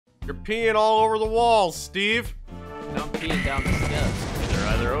You're peeing all over the walls, Steve. Now I'm peeing down the steps.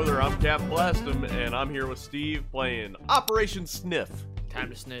 Hey there, I'm Cap Blastem, and I'm here with Steve playing Operation Sniff. Time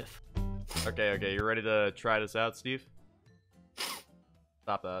to sniff. Okay, you ready to try this out, Steve?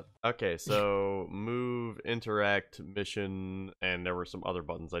 Stop that. Okay, so move, interact, mission, and there were some other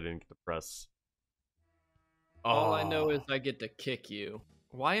buttons I didn't get to press. All I know is I get to kick you.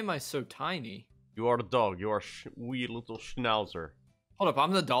 Why am I so tiny? You are the dog. You are a wee little schnauzer. Hold up,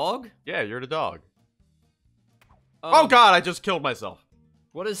 I'm the dog? Yeah, you're the dog. Oh god, I just killed myself.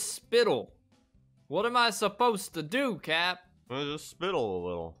 What is spittle? What am I supposed to do, Cap? Well, just spittle a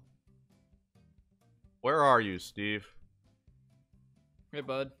little. Where are you, Steve? Hey,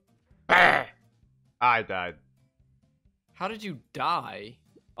 bud. Bah! I died. How did you die?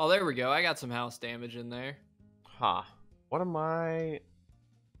 Oh, there we go. I got some house damage in there. Huh. What am I...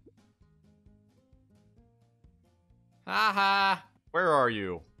 Haha. Where are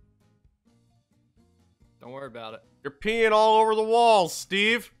you? Don't worry about it. You're peeing all over the walls,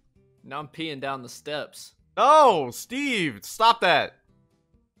 Steve. Now I'm peeing down the steps. No, Steve, stop that.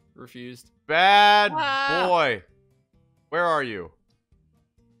 Refused. Bad boy. Where are you?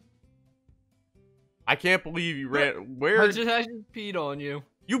 I can't believe you ran. Where? I just peed on you.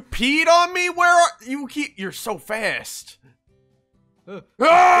 You peed on me? Where are you? You're so fast.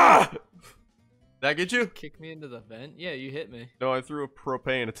 Ah! That get you? Kick me into the vent? Yeah, you hit me. No, I threw a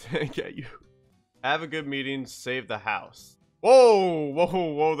propane tank at you. Have a good meeting. Save the house.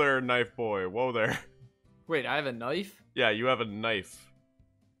 Whoa there, knife boy. Whoa there. Wait, I have a knife? Yeah, you have a knife.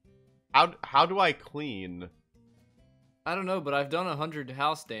 How do I clean? I don't know, but I've done 100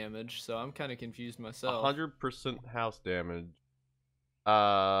 house damage, so I'm kind of confused myself. 100% house damage.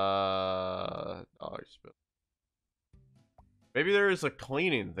 Maybe there is a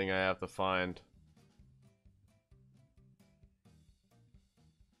cleaning thing I have to find.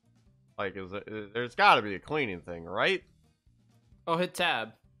 Like, there's got to be a cleaning thing, right? Oh, hit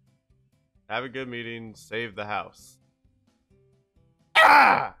tab. Have a good meeting. Save the house.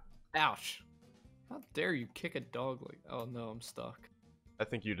 Ah! Ouch. How dare you kick a dog like... Oh, no, I'm stuck. I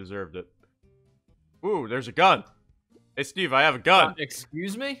think you deserved it. Ooh, there's a gun. Hey, Steve, I have a gun.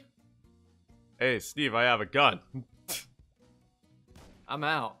 Excuse me? Hey, Steve, I have a gun. I'm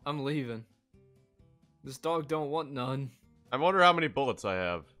out. I'm leaving. This dog don't want none. I wonder how many bullets I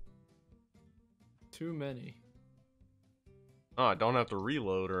have. Too many. Oh, I don't have to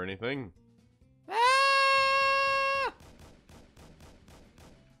reload or anything. Ah!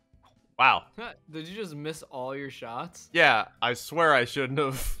 Wow. Did you just miss all your shots? Yeah, I swear I shouldn't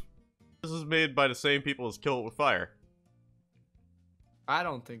have. This is made by the same people as Kill It With Fire. I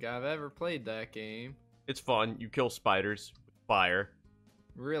don't think I've ever played that game. It's fun. You kill spiders with fire.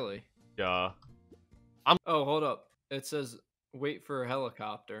 Really? Yeah. Oh, hold up. It says, wait for a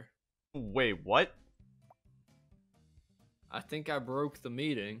helicopter. Wait, what? I think I broke the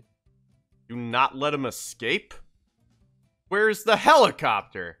meeting. Do not let him escape? Where's the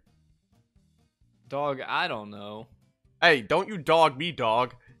helicopter? Dog, I don't know. Hey, don't you dog me,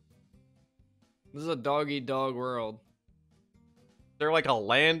 dog. This is a dog-eat-dog world. Is there like a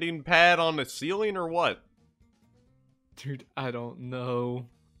landing pad on the ceiling or what? Dude, I don't know.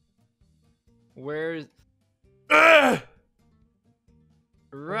 Where's... Ugh!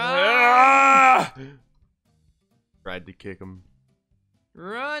 Run! Ah! Tried to kick him.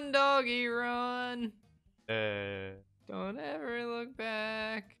 Run, doggy, run! Uh... Don't ever look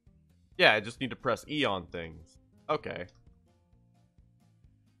back. Yeah, I just need to press E on things. Okay.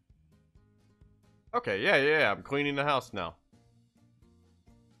 Okay, yeah, I'm cleaning the house now.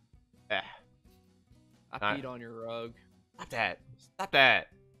 I peed on your rug. Stop that. Stop that.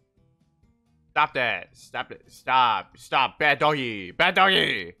 Stop that. Stop it. Stop. Bad doggy. Bad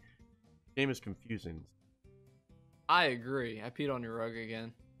doggy. Game is confusing. I agree. I peed on your rug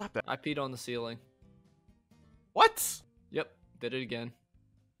again. Stop that. I peed on the ceiling. What? Yep, did it again.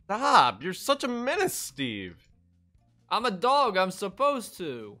 Stop. You're such a menace, Steve. I'm a dog. I'm supposed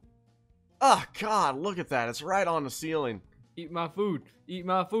to. Oh, God. Look at that. It's right on the ceiling. Eat my food. Eat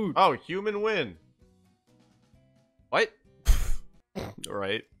my food. Oh, human win. What?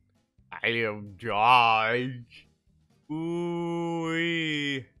 Alright. I am dog.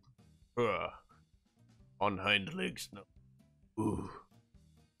 Ooh-wee. On hind legs now. Ooh.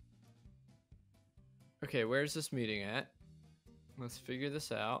 Okay, where's this meeting at? Let's figure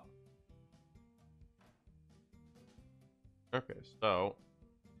this out. Okay, so.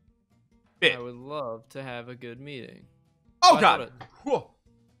 I would love to have a good meeting. Oh, God!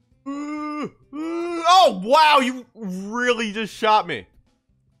 Oh, wow! You really just shot me.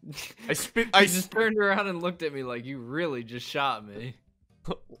 I just turned around and looked at me like, you really just shot me.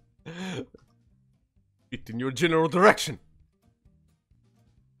 spit in your general direction.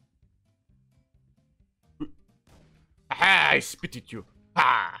 Aha, I spit at you.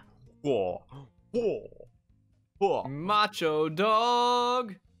 Ha! Whoa. Whoa. Whoa. Macho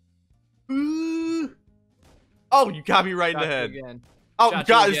dog. Oh, you got me right in the Shot you head. again. Oh, Shot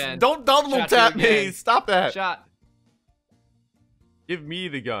you guys, again. don't double Shot you tap me. again. Stop that. Shot. Give me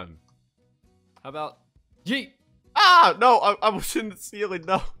the gun. How about yeet? Ah, no, I was in the ceiling.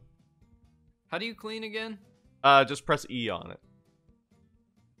 No. How do you clean again? Just press E on it.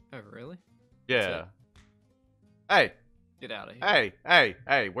 Oh, really? Yeah. Hey. Get out of here.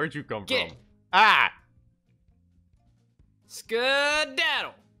 Hey, where'd you come Get. from? Ah!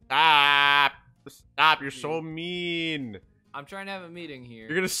 Skedaddle. Stop, you're so mean. I'm trying to have a meeting here.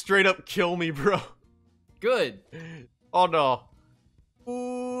 You're gonna straight up kill me, bro. Good. Oh no.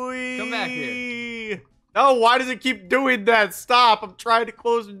 Come back here. No, why does it keep doing that? Stop, I'm trying to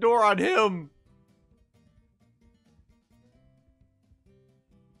close the door on him.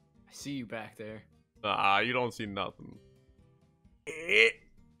 I see you back there. You don't see nothing.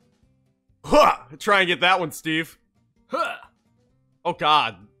 Huh! Try and get that one, Steve. Huh. Oh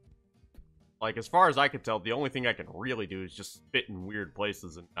god. Like, as far as I can tell, the only thing I can really do is just spit in weird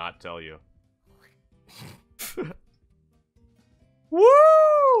places and not tell you.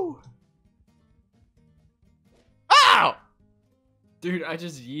 Woo! Ow! Dude, I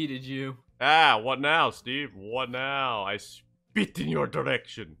just yeeted you. Ah, what now, Steve? What now? I spit in your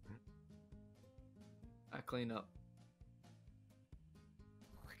direction. I clean up.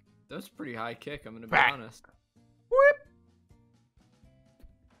 That was a pretty high kick, I'm gonna be Back. honest. Whip!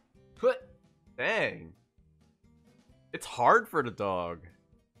 Put. Dang. It's hard for the dog.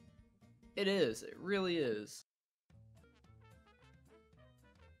 It is. It really is.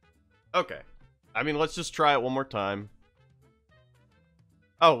 Okay. I mean, let's just try it one more time.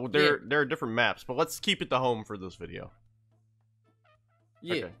 Oh, there are different maps, but let's keep it to home for this video.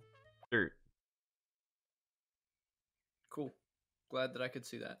 Yeah. Okay. Dirt. Cool. Glad that I could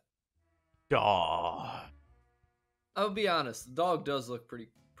see that. Aw. I'll be honest, the dog does look pretty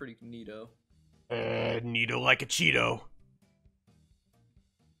neato. Neato like a Cheeto.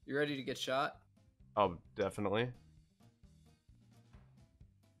 You ready to get shot? Oh, definitely.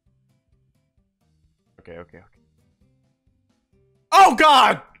 Okay. Oh,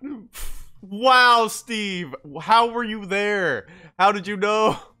 God! Wow, Steve! How were you there? How did you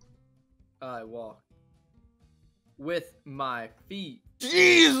know? I walk. With my feet.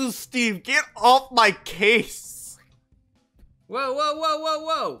 Jesus, Steve, get off my case! Whoa, whoa, whoa, whoa,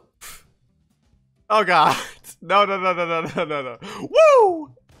 whoa! Oh, God. No.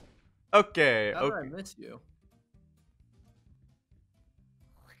 Woo! Okay, How did I okay. miss you?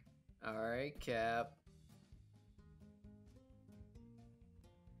 Alright, Cap.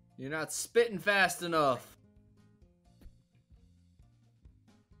 You're not spitting fast enough.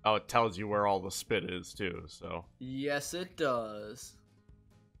 Oh, it tells you where all the spit is, too, so. Yes, it does.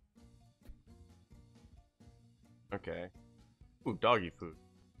 Okay. Ooh, doggy food.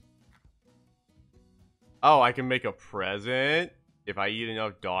 Oh, I can make a present if I eat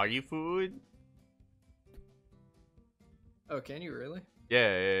enough doggy food? Oh, can you really?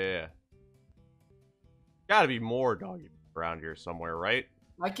 Yeah. Gotta be more doggy food around here somewhere, right?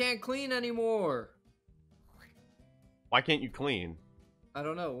 I can't clean anymore. Why can't you clean? I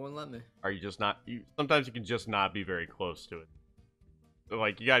don't know. It won't let me. Are you just not... sometimes you can just not be very close to it. So,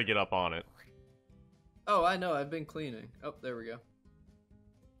 like, you gotta get up on it. Oh, I know. I've been cleaning. Oh, there we go.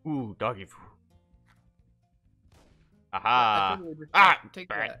 Ooh, doggy food. I Aha! think we just Ah! take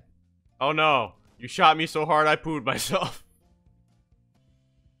Back. that. Oh no! You shot me so hard I pooed myself.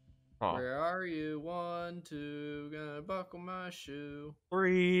 Huh. Where are you? 1, 2, gonna buckle my shoe.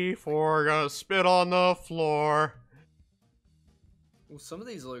 3, 4, gonna spit on the floor. Well, some of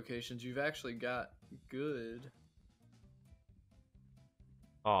these locations you've actually got good.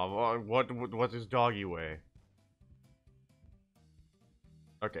 Oh, what is doggy way?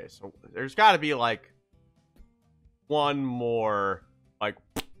 Okay, so there's got to be like one more like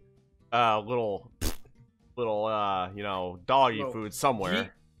little you know, doggy Little food somewhere. yeet.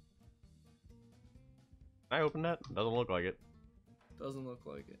 Can I open that? Doesn't look like it. Doesn't look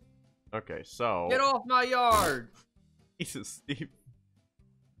like it. Okay, so Get off my yard! Jesus, Steve.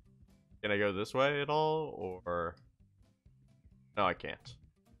 Can I go this way at all, or no? I can't.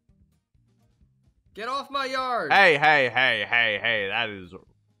 Get off my yard! Hey, that is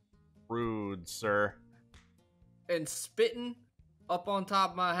rude, sir. And spitting up on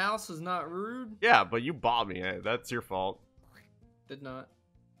top of my house is not rude? Yeah, but you bought me. That's your fault. Did not.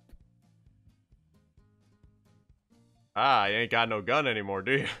 Ah, you ain't got no gun anymore,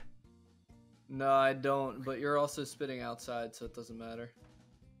 do you? No, I don't, but you're also spitting outside, so it doesn't matter.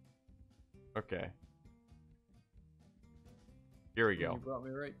 Okay. Here we go. You brought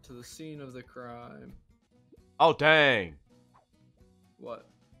me right to the scene of the crime. Oh, dang. What?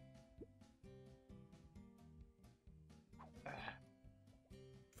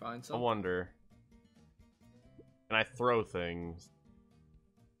 Find I something? wonder. Can I throw things?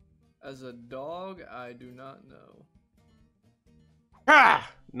 As a dog, I do not know. Ah!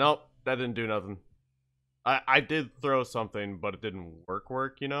 Nope, that didn't do nothing. I did throw something, but it didn't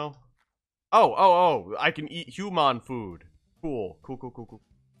work, you know? Oh, I can eat human food. Cool.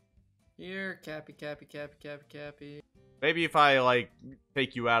 Here, Cappy. Maybe if I, like,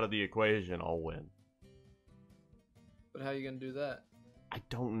 take you out of the equation, I'll win. But how are you gonna do that? I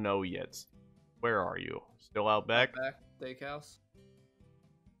don't know yet. Where are you? Still out back? Back steakhouse.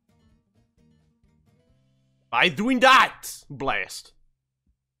 By doing that! Blast.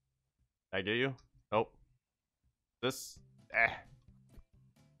 Did I get you? Nope. This?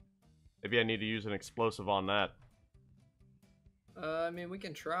 Maybe I need to use an explosive on that. I mean, we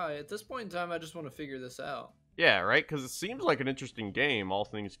can try. At this point in time, I just want to figure this out. Yeah, right? Because it seems like an interesting game, all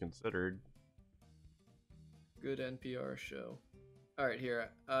things considered. Good NPR show. Alright, here.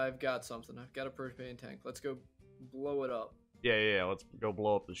 I've got something. I've got a propane tank. Let's go blow it up. Yeah, let's go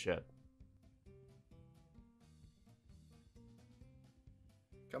blow up the shed.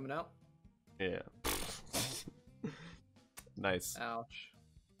 Coming out? Yeah. Nice. Ouch.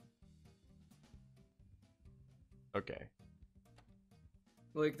 Okay.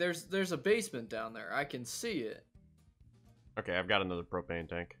 Like, there's a basement down there. I can see it. Okay, I've got another propane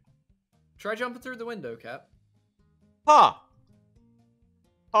tank. Try jumping through the window, Cap. Ha!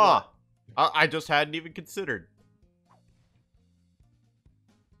 Ha! I just hadn't even considered.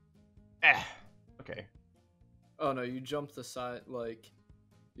 Okay. Oh no, you jumped the side, like,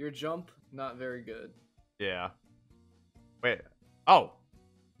 your jump, not very good. Yeah. Wait. Oh!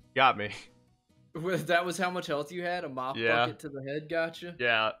 Got me. That was how much health you had? A mop bucket to the head gotcha?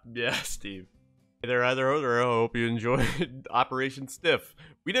 Yeah, Steve. Hey there, either or. I hope you enjoyed Operation Sniff.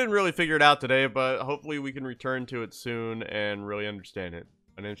 We didn't really figure it out today, but hopefully we can return to it soon and really understand it.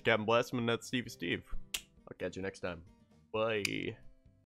 My name's Captain Blastem, and that's Steve. I'll catch you next time. Bye.